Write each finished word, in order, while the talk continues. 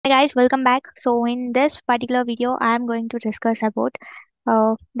Hi guys, welcome back. So in this particular video, I am going to discuss about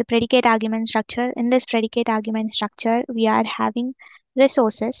the predicate argument structure. In this predicate argument structure, we are having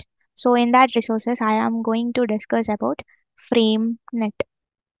resources. So in that resources, I am going to discuss about FrameNet.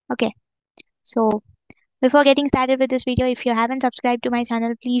 Okay. So before getting started with this video, if you haven't subscribed to my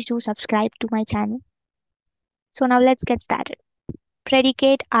channel, please do subscribe to my channel. So now let's get started.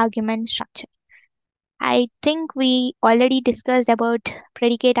 Predicate argument structure. I think we already discussed about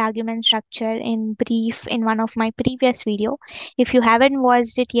predicate argument structure in brief in one of my previous video. If you haven't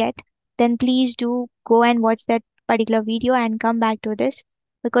watched it yet, then please do go and watch that particular video and come back to this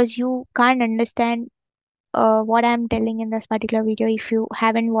because you can't understand what I'm telling in this particular video if you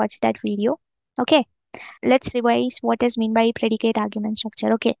haven't watched that video. Okay, let's revise what is mean by predicate argument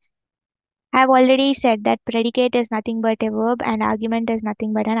structure. Okay, I have already said that predicate is nothing but a verb and argument is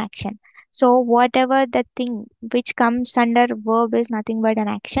nothing but an action. So whatever the thing which comes under verb is nothing but an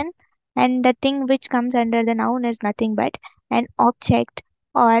action, and the thing which comes under the noun is nothing but an object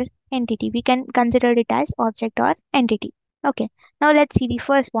or entity. We can consider it as object or entity. Okay. Now let's see the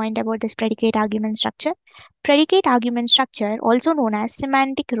first point about this predicate argument structure. Predicate argument structure, also known as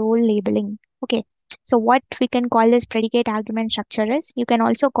semantic role labeling. Okay, so what we can call this predicate argument structure is, you can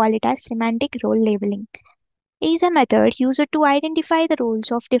also call it as semantic role labeling. It is a method used to identify the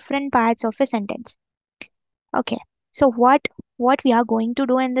roles of different parts of a sentence. Okay. So what we are going to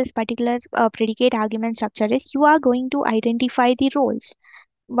do in this particular predicate argument structure is, you are going to identify the roles.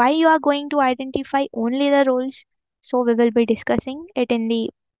 Why you are going to identify only the roles? So we will be discussing it in the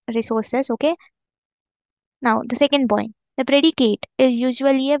resources. Okay. Now the second point. The predicate is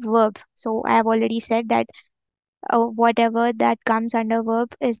usually a verb. So I have already said that whatever that comes under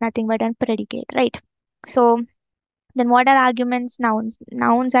verb is nothing but a predicate, right? So then what are arguments? Nouns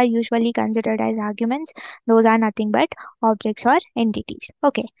are usually considered as arguments. Those are nothing but objects or entities.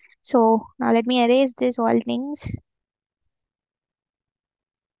 Okay, so now let me erase this all things.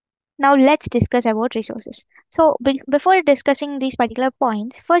 Now let's discuss about resources. So before discussing these particular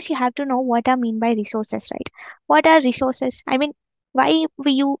points, first you have to know what I mean by resources, right? What are resources? I mean, why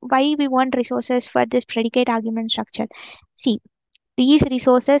we want resources for this predicate argument structure? See, these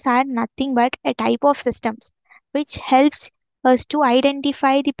resources are nothing but a type of systems which helps us to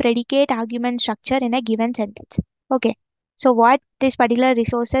identify the predicate argument structure in a given sentence. Okay. So what this particular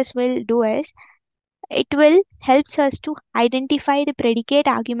resources will do is, it will helps us to identify the predicate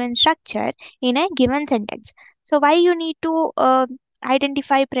argument structure in a given sentence. So why you need to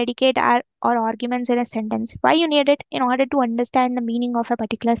identify predicate or arguments in a sentence? Why you need it? In order to understand the meaning of a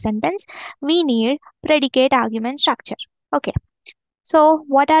particular sentence, we need predicate argument structure. Okay. So,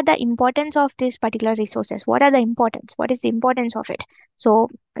 what are the importance of these particular resources? What are the importance? What is the importance of it? So,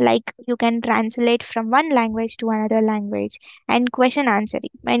 like you can translate from one language to another language, and question answering.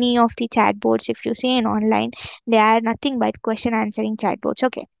 Many of the chatbots, if you see in online, they are nothing but question answering chatbots.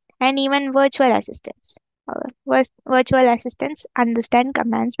 Okay, and even virtual assistants. Virtual assistants understand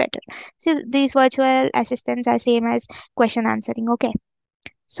commands better. So these virtual assistants are same as question answering. Okay,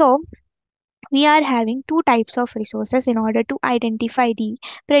 so we are having two types of resources in order to identify the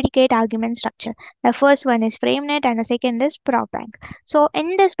predicate argument structure. The first one is FrameNet and the second is PropBank. So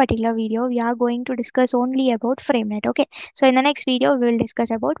in this particular video, we are going to discuss only about FrameNet. Okay. So in the next video, we will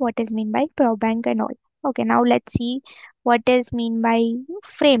discuss about what is mean by PropBank and all. Okay. Now let's see what is mean by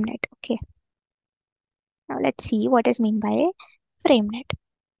FrameNet. Okay. Now let's see what is mean by FrameNet.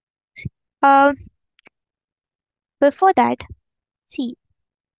 Uh, Before that, see,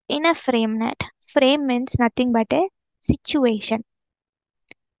 in a FrameNet, frame means nothing but a situation.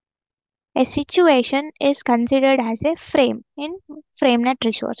 A situation is considered as a frame in FrameNet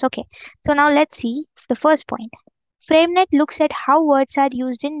resource. Okay, so now let's see the first point. FrameNet looks at how words are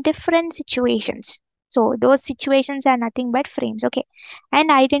used in different situations. So those situations are nothing but frames. Okay,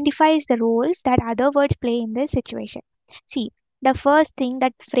 and identifies the roles that other words play in this situation. See, the first thing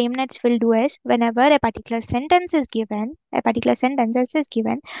that FrameNets will do is, whenever a particular sentence is given,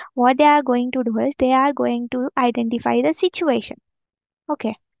 what they are going to do is, they are going to identify the situation.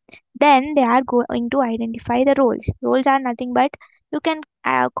 Okay, then they are going to identify the roles. Roles are nothing but, you can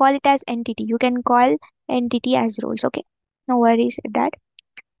call it as entity. You can call entity as roles. Okay, no worries with that.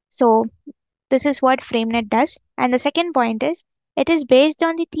 So this is what FrameNet does. And the second point is, it is based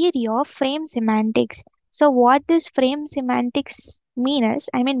on the theory of frame semantics. So what this frame semantics mean is,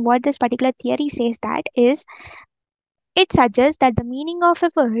 I mean, what this particular theory says that is, it suggests that the meaning of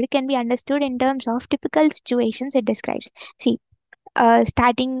a word can be understood in terms of typical situations it describes. See,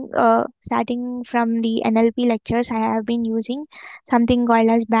 starting from the NLP lectures, I have been using something called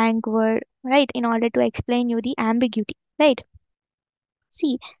as bank word, right, in order to explain you the ambiguity, right?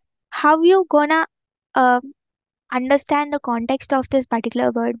 See, how you gonna uh, understand the context of this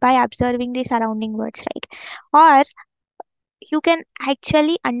particular word by observing the surrounding words, right? Or you can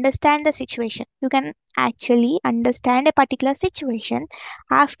actually understand the situation. You can actually understand a particular situation.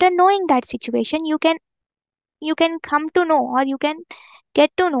 After knowing that situation, you can come to know, or you can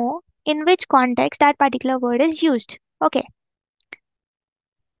get to know in which context that particular word is used. Okay,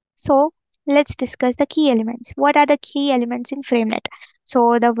 so let's discuss the key elements. What are the key elements in FrameNet?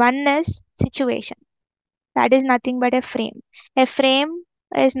 So the one is situation. That is nothing but a frame. A frame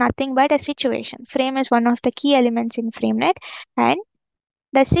is nothing but a situation. Frame is one of the key elements in FrameNet, and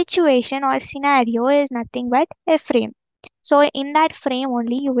the situation or scenario is nothing but a frame. So in that frame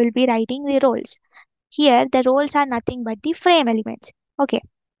only you will be writing the roles. Here the roles are nothing but the frame elements. Okay,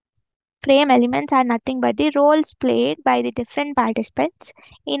 frame elements are nothing but the roles played by the different participants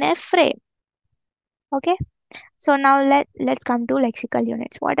in a frame. Okay, so now let's come to lexical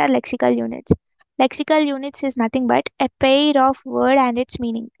units. What are lexical units? Lexical units is nothing but a pair of word and its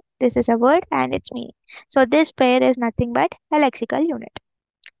meaning. This is a word and its meaning. So this pair is nothing but a lexical unit.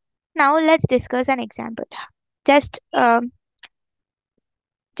 Now let's discuss an example. Just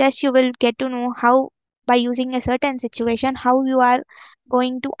you will get to know how, by using a certain situation, how you are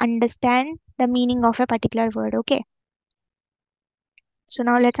going to understand the meaning of a particular word. Okay, so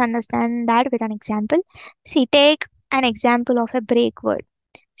now let's understand that with an example. See, take an example of a break word.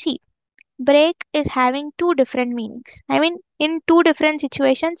 See, break is having two different meanings. I mean, in two different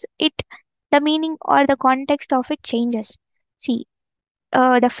situations, it the meaning or the context of it changes. See,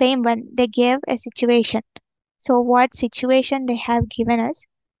 the frame one, they gave a situation. So what situation they have given us?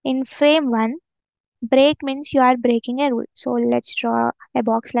 In frame one, break means you are breaking a rule. So let's draw a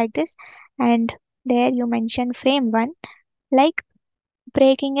box like this, and there you mention frame one, like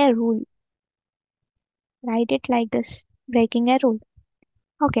breaking a rule. Write it like this, breaking a rule.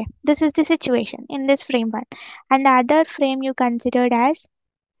 Okay, this is the situation in this frame one. And the other frame you considered as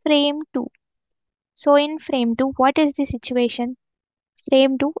frame two. So in frame two, what is the situation?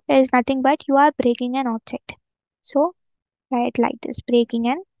 Frame two is nothing but you are breaking an object. So write like this, breaking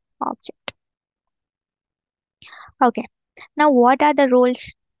an object. Okay, now what are the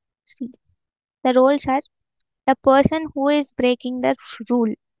roles? See, the roles are the person who is breaking the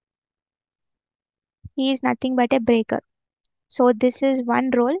rule. He is nothing but a breaker. So this is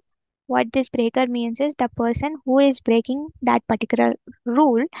one role. What this breaker means is the person who is breaking that particular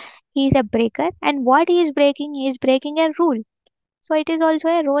rule, he is a breaker, and what he is breaking a rule. So it is also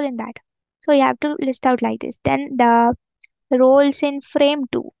a role in that. So you have to list out like this. Then the roles in frame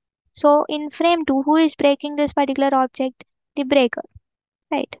 2. So in frame 2, who is breaking this particular object? The breaker,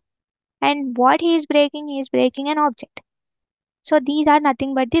 right? And what he is breaking an object. So these are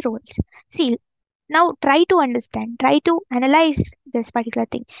nothing but the roles. See, now try to understand, try to analyze this particular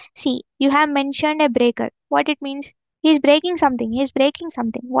thing. See, you have mentioned a breaker. What it means? He is breaking something. He is breaking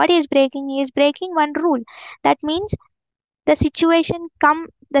something. What he is breaking? He is breaking one rule. That means the situation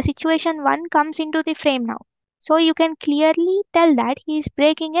one comes into the frame now. So you can clearly tell that he is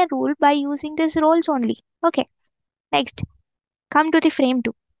breaking a rule by using these roles only. Okay. Next, come to the frame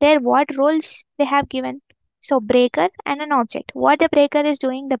 2. There, what roles they have given? So, breaker and an object. What the breaker is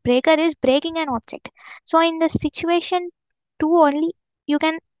doing? The breaker is breaking an object. So, in the situation 2 only, you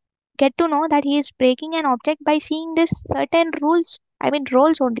can get to know that he is breaking an object by seeing this certain rules. I mean,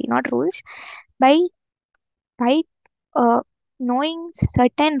 roles only, not rules. By by knowing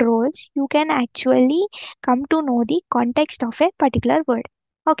certain roles, you can actually come to know the context of a particular word.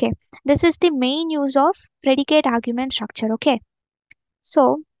 Okay, this is the main use of predicate argument structure. Okay,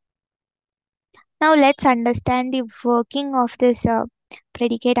 so now let's understand the working of this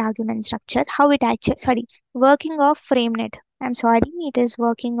predicate argument structure, how it actually, sorry, working of FrameNet. I'm sorry, it is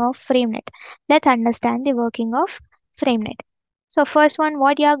working of FrameNet. Let's understand the working of FrameNet. So first one,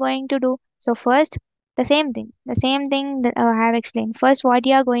 what you are going to do? So first, the same thing that I have explained. First, what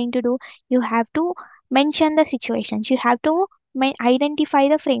you are going to do, you have to mention the situations. You have to identify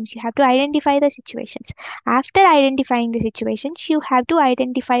the frames. You have to identify the situations. After identifying the situations, you have to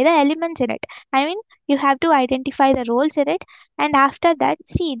identify the elements in it. I mean, you have to identify the roles in it, and after that,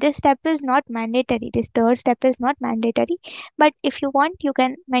 see, this step is not mandatory. This third step is not mandatory, but if you want, you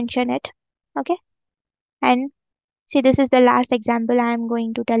can mention it. Okay, and see, this is the last example I am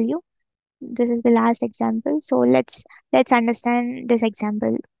going to tell you. This is the last example, so let's understand this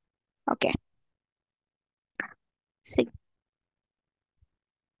example. Okay, see,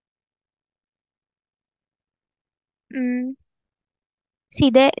 mm,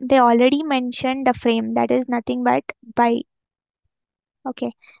 see, they already mentioned the frame, that is nothing but by.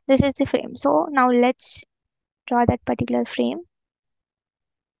 Okay, this is the frame. So now let's draw that particular frame.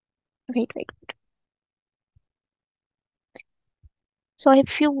 Wait. So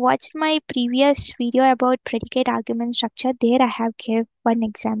if you watched my previous video about predicate argument structure, there I have gave one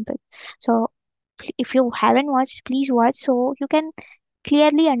example. So if you haven't watched, please watch so you can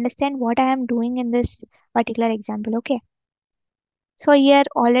clearly understand what I am doing in this particular example. Okay. So here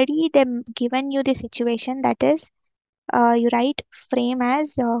already they given you the situation, that is you write frame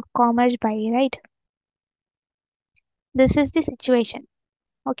as commerce buy, right? This is the situation.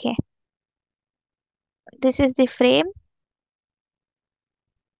 Okay. This is the frame,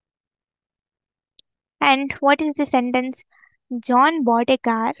 and what is the sentence? John bought a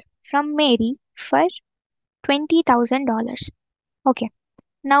car from Mary for $20,000. Okay.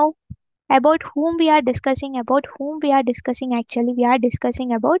 Now about whom we are discussing, actually we are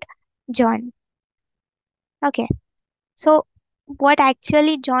discussing about John. Okay. So what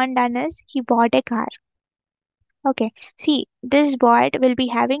actually John done is he bought a car. Okay. See, this bought will be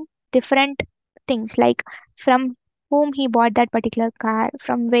having different things like from whom he bought that particular car,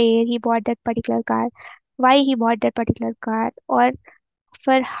 from where he bought that particular car, why he bought that particular car, or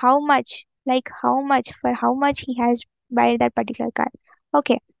for how much, for how much he has buy that particular car.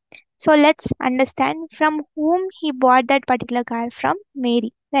 Okay. So let's understand from whom he bought that particular car, from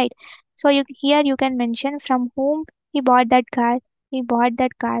Mary, right? So here you can mention from whom he bought that car. He bought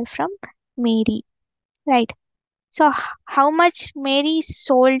that car from Mary, right? So how much Mary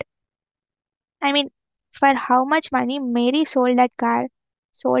sold? I mean, for how much money Mary sold that car?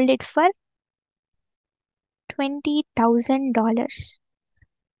 Sold it for $20,000.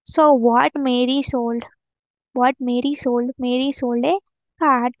 So what Mary sold? Mary sold a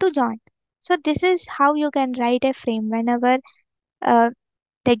car to John. So this is how you can write a frame whenever uh,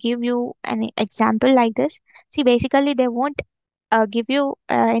 they give you an example like this. See, basically they won't give you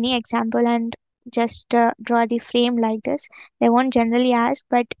any example and just draw the frame like this. They won't generally ask,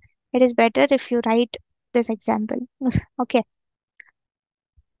 but it is better if you write this example. Okay.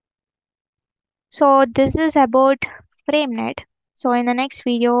 So this is about FrameNet. So in the next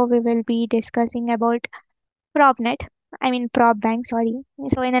video we will be discussing about PropNet. I mean prop bank, sorry.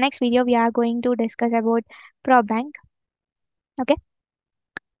 So in the next video we are going to discuss about prop bank. Okay.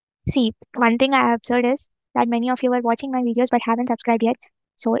 See, one thing I have observed is that many of you are watching my videos but haven't subscribed yet.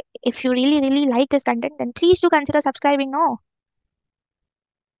 So if you really like this content, then please do consider subscribing now.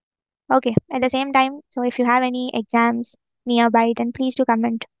 Okay. At the same time, so if you have any exams nearby, then please do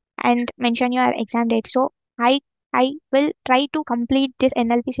comment and mention your exam date. So I will try to complete this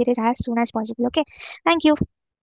NLP series as soon as possible. Okay. Thank you.